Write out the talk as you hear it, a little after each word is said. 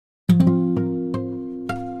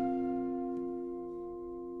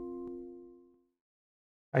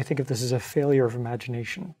I think of this as a failure of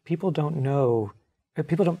imagination. People don't know,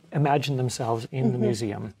 people don't imagine themselves in the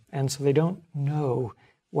museum. And so they don't know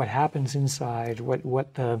what happens inside,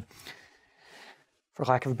 what the, for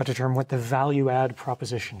lack of a better term, what the value add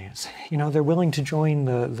proposition is. You know, they're willing to join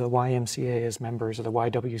the YMCA as members of the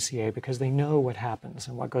YWCA because they know what happens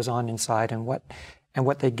and what goes on inside and what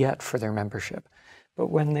they get for their membership. But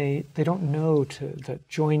when they don't know that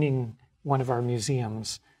joining one of our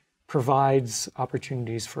museums provides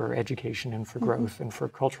opportunities for education and for growth and for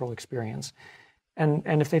cultural experience.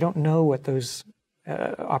 And if they don't know what those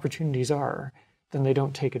opportunities are, then they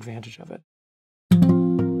don't take advantage of it.